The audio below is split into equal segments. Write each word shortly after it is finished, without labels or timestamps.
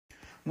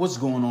What's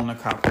going on, the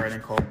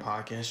Copywriting Call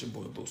Podcast? Your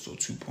boy Boso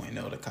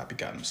 2.0, the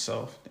copycat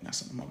himself. I got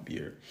something in my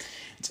beard.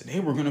 And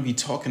today we're going to be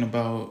talking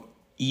about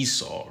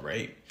Esau,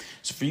 right?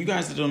 So for you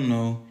guys that don't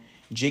know,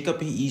 Jacob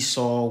and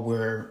Esau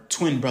were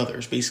twin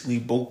brothers, basically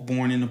both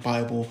born in the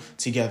Bible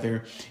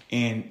together.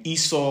 And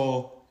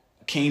Esau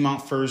came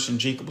out first and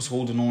Jacob was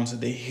holding on to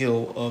the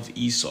heel of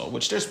Esau,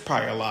 which there's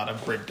probably a lot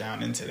of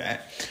breakdown into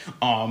that.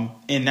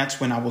 And that's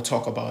when I will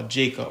talk about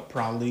Jacob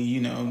probably,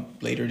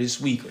 later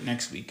this week or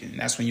next week. And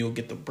that's when you'll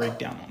get the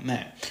breakdown on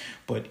that.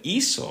 But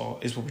Esau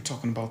is what we're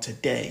talking about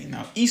today.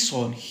 Now,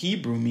 Esau in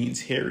Hebrew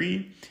means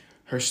hairy,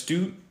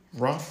 hirsute,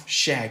 rough,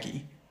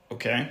 shaggy.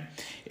 Okay.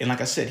 And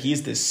like I said, he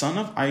is the son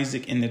of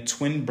Isaac and the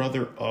twin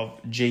brother of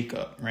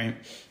Jacob, right?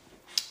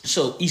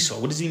 So Esau,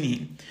 what does he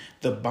mean?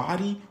 The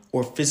body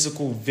or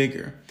physical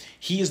vigor.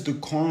 He is the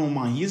carnal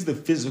mind. He is the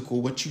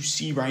physical, what you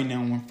see right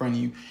now in front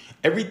of you.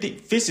 Everything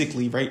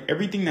physically, right?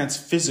 Everything that's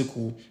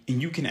physical and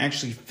you can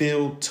actually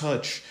feel,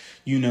 touch,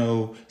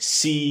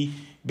 see,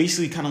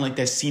 basically kind of like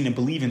that seen and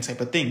believe in type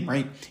of thing,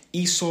 right?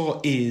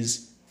 Esau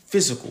is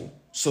physical.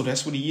 So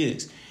that's what he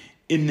is.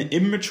 In the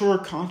immature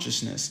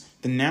consciousness,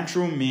 the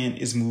natural man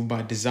is moved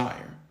by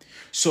desire.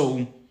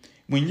 So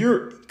when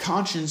your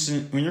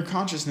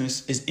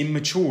consciousness is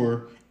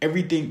immature,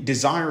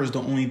 desire is the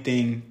only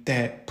thing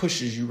that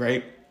pushes you,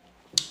 right?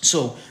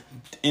 So,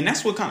 and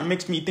that's what kind of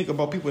makes me think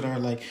about people that are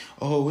like,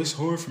 oh, it's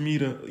hard for me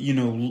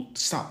to,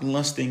 stop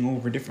lusting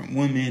over different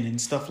women and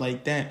stuff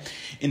like that.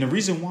 And the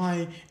reason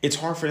why it's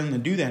hard for them to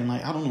do that, and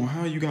I don't know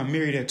how you got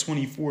married at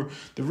 24.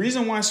 The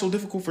reason why it's so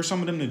difficult for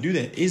some of them to do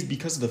that is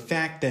because of the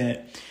fact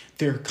that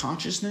their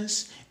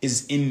consciousness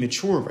is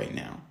immature right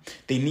now.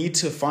 They need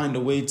to find a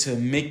way to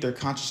make their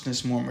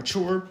consciousness more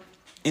mature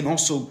and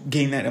also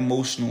gain that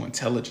emotional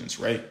intelligence,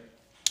 right?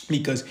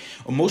 Because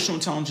emotional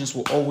intelligence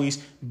will always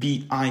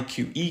beat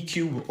IQ.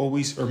 EQ will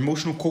always, or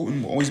emotional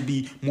quotient will always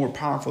be more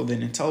powerful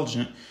than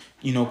intelligent,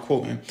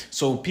 quotient.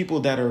 So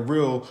people that are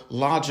real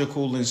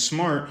logical and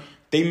smart,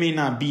 they may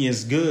not be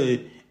as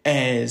good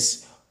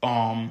as,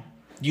 or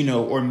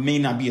may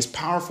not be as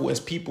powerful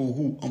as people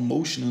who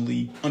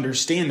emotionally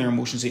understand their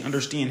emotions. They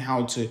understand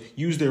how to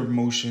use their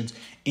emotions.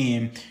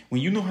 And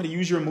when you know how to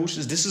use your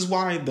emotions, this is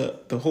why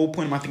the whole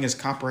point of my thing is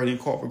copywriting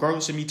call,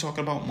 regardless of me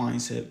talking about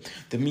mindset,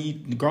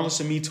 regardless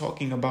of me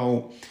talking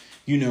about,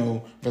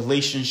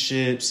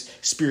 relationships,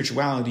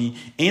 spirituality,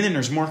 and then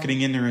there's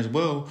marketing in there as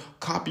well.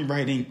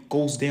 Copywriting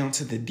goes down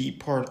to the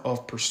deep part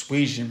of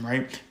persuasion,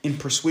 right? And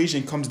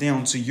persuasion comes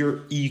down to your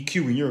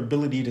EQ and your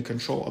ability to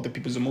control other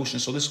people's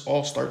emotions. So this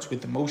all starts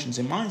with emotions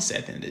and mindset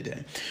at the end of the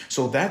day.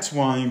 So that's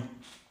why,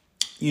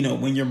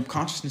 when your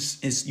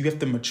consciousness you have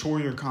to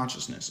mature your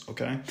consciousness,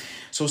 okay?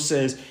 So it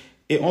says,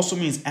 it also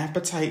means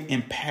appetite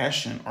and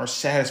passion are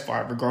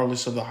satisfied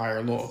regardless of the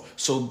higher law.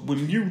 So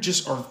when you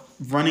just are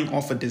running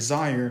off a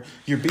desire,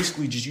 you're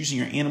basically just using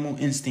your animal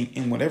instinct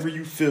and whatever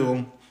you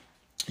feel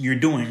you're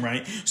doing,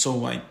 right?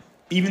 So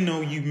even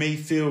though you may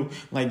feel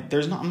like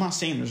I'm not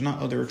saying there's not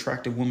other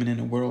attractive women in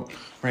the world,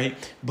 right?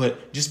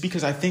 But just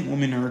because I think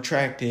women are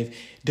attractive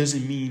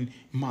doesn't mean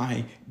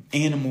my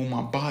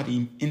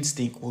body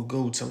instinct will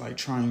go to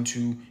trying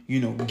to,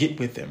 get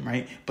with them,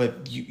 right?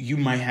 But you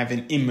might have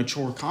an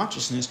immature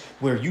consciousness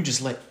where you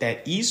just let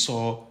that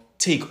Esau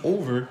take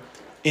over.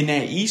 And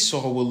that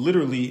Esau will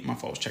literally, my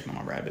phone was checking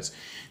on my rabbits,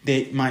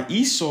 their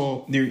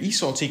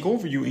Esau take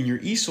over you, and your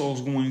Esau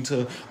is going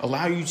to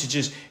allow you to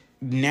just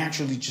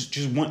naturally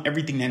just want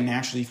everything that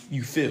naturally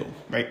you feel,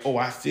 right? Oh,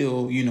 I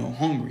feel,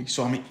 hungry,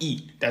 so I'm gonna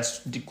eat. That's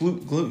the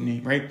gluttony,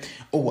 right?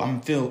 Oh,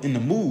 I'm feel in the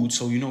mood,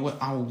 so you know what?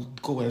 I'll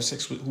go have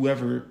sex with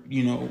whoever,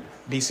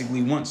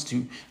 basically wants to.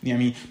 You know what I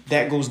mean?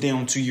 That goes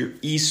down to your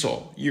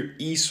Esau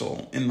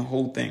in the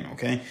whole thing,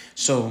 okay?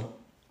 So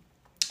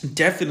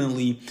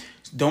definitely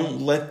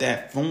don't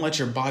let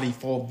your body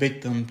fall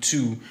victim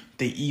to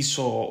the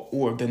Esau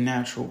or the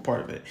natural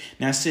part of it.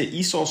 Now I said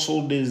Esau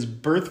sold his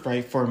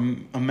birthright for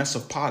a mess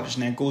of pottage,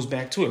 and that goes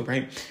back to it,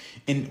 right?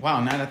 And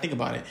wow, now that I think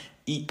about it,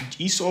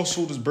 Esau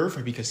sold his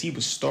birthright because he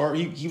was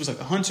he was like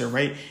a hunter,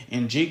 right?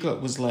 And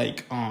Jacob was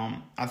like,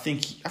 I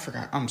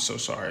forgot. I'm so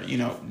sorry.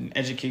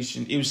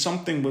 Education. It was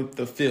something with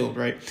the field,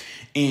 right?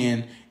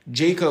 And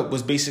Jacob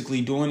was basically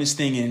doing his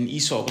thing, and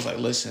Esau was like,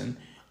 listen,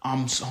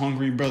 I'm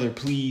hungry, brother.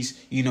 Please,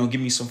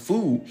 give me some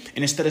food.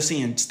 And instead of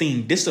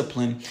staying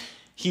disciplined,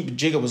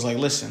 Jacob was like,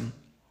 listen.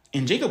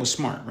 And Jacob was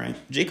smart, right?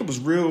 Jacob was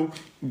real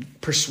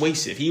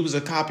persuasive. He was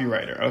a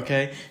copywriter,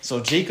 okay? So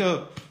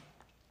Jacob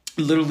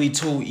literally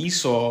told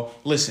Esau,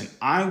 listen,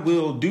 I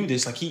will do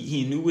this.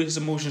 He knew what his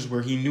emotions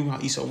were. He knew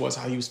how Esau was,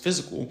 how he was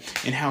physical,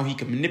 and how he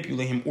could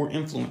manipulate him or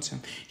influence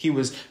him.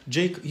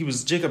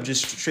 Jacob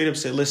just straight up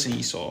said, listen,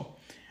 Esau,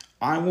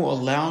 I will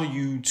allow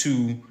you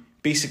to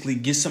basically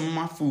get some of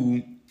my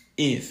food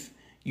if,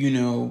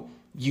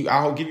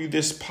 I'll give you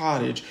this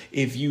pottage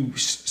if you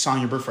sign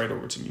your birthright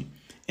over to me.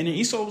 And then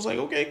Esau was like,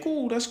 okay,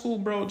 cool. That's cool,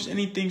 bro. Just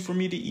anything for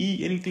me to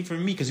eat, anything for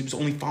me. Because he was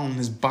only following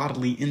his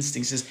bodily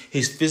instincts,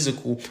 his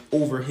physical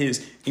over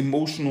his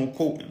emotional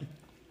quotient.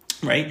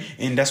 right?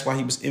 And that's why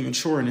he was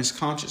immature in his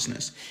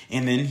consciousness.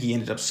 And then he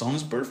ended up selling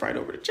his birthright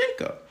over to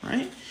Jacob,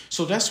 right?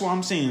 So that's why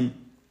I'm saying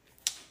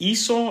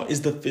Esau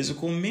is the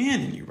physical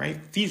man in you, right?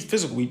 He's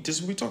physical. This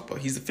is what we talked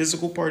about. He's the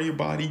physical part of your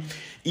body.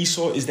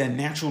 Esau is that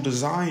natural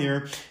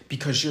desire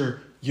because you're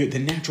the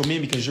natural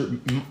man, because your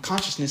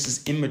consciousness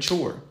is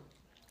immature.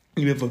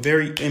 You have a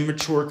very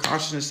immature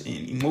consciousness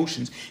and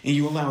emotions, and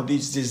you allow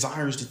these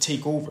desires to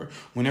take over.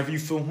 Whenever you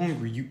feel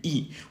hungry, you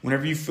eat.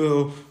 Whenever you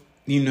feel,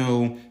 in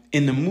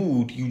the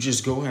mood, you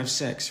just go have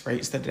sex, right?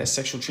 Instead of that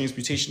sexual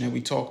transmutation that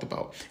we talked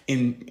about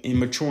in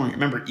maturing.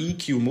 Remember,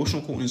 EQ,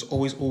 emotional quotient, is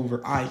always over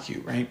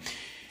IQ, right?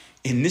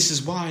 And this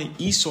is why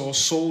Esau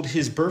sold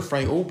his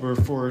birthright over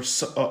for,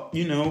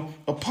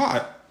 a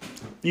pot,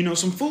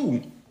 some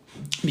food.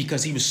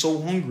 Because he was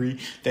so hungry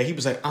that he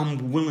was like,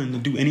 I'm willing to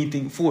do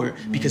anything for it.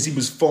 Because he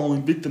was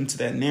falling victim to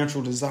that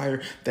natural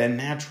desire, that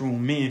natural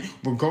man,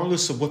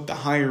 regardless of what the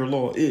higher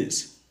law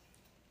is.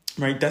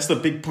 Right? That's the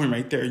big point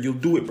right there. You'll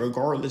do it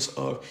regardless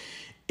of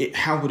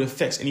how it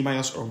affects anybody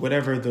else or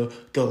whatever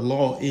the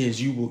law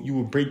is. You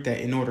will break that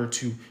in order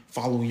to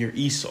follow your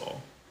Esau.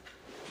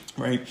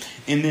 Right?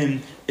 And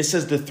then it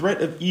says the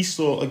threat of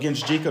Esau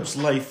against Jacob's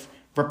life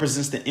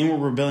represents the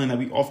inward rebellion that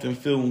we often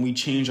feel when we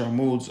change our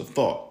modes of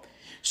thought.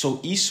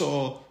 So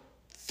Esau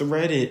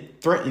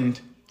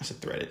threatened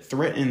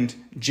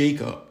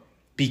Jacob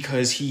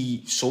because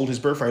he sold his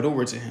birthright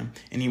over to him.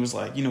 And he was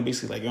like,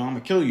 basically like, I'm going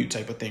to kill you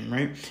type of thing,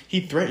 right?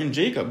 He threatened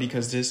Jacob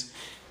because this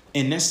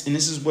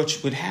is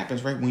what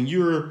happens, right? When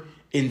your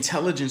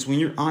intelligence, when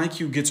your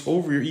IQ gets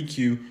over your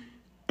EQ,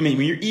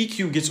 when your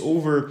EQ gets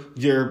over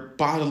your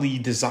bodily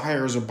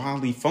desires or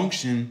bodily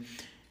function,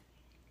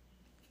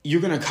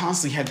 you're going to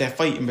constantly have that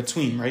fight in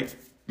between, right?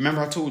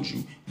 Remember I told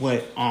you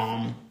what,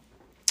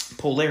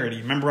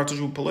 polarity. Remember I told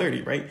you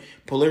polarity, right?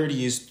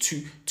 Polarity is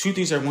two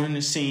things that are one and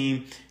the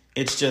same.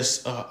 It's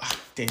just, I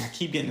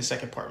keep getting the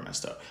second part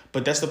messed up.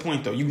 But that's the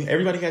point, though.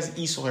 Everybody has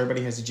Esau,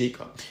 everybody has a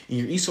Jacob. And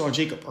your Esau and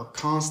Jacob are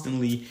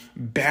constantly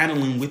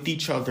battling with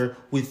each other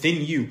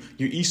within you.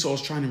 Your Esau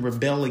is trying to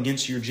rebel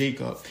against your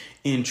Jacob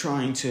and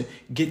trying to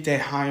get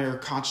that higher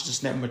consciousness,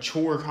 that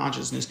mature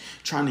consciousness,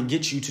 trying to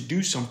get you to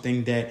do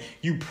something that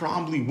you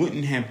probably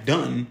wouldn't have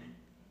done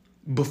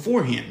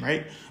beforehand,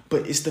 right?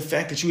 But it's the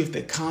fact that you have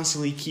to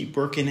constantly keep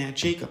working at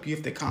Jacob. You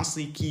have to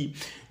constantly keep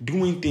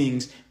doing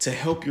things to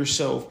help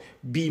yourself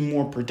be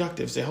more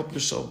productive, to help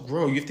yourself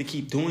grow. You have to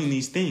keep doing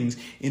these things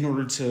in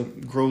order to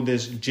grow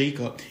this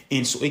Jacob,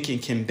 and so it can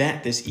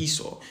combat this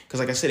Esau. Because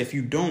like I said, if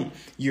you don't,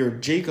 your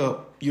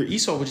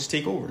Esau will just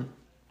take over.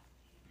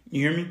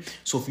 You hear me?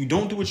 So if you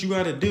don't do what you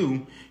got to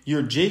do,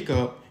 your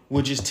Jacob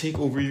will just take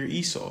over your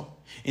Esau.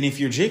 And if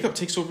your Jacob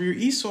takes over your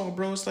Esau,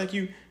 bro, it's like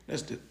when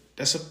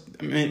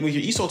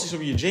your Esau takes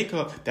over your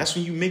Jacob, that's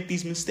when you make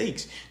these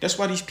mistakes. That's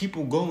why these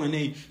people go and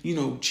they,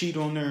 cheat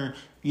on their,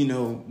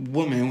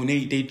 woman, when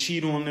they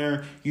cheat on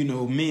their,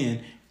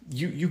 men.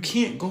 You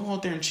can't go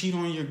out there and cheat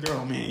on your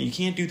girl, man. You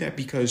can't do that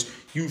because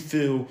you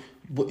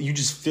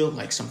just feel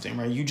like something,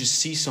 right? You just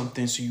see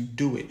something, so you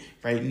do it,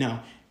 right? No,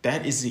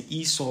 that is the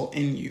Esau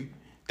in you.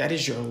 That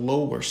is your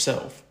lower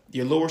self.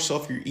 Your lower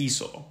self, your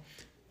Esau.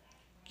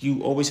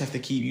 You always have to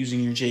keep using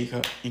your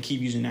Jacob and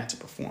keep using that to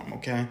perform,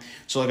 okay?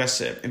 So like I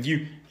said,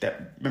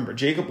 remember,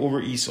 Jacob over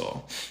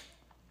Esau.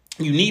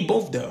 You need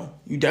both, though.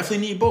 You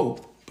definitely need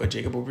both, but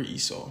Jacob over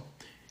Esau.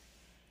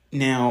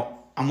 Now,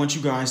 I want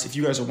you guys, if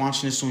you guys are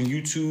watching this on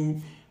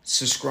YouTube,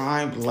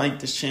 subscribe, like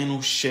this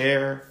channel,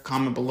 share,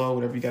 comment below,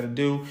 whatever you got to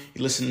do.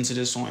 You're listening to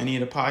this on any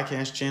of the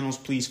podcast channels,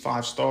 please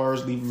 5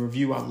 stars, leave a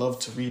review. I love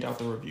to read out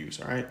the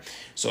reviews, all right?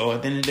 So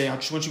at the end of the day, I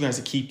just want you guys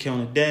to keep killing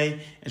the day.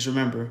 And just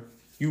remember,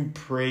 you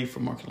pray for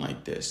marketing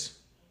like this.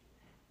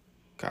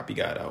 Copy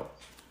God out.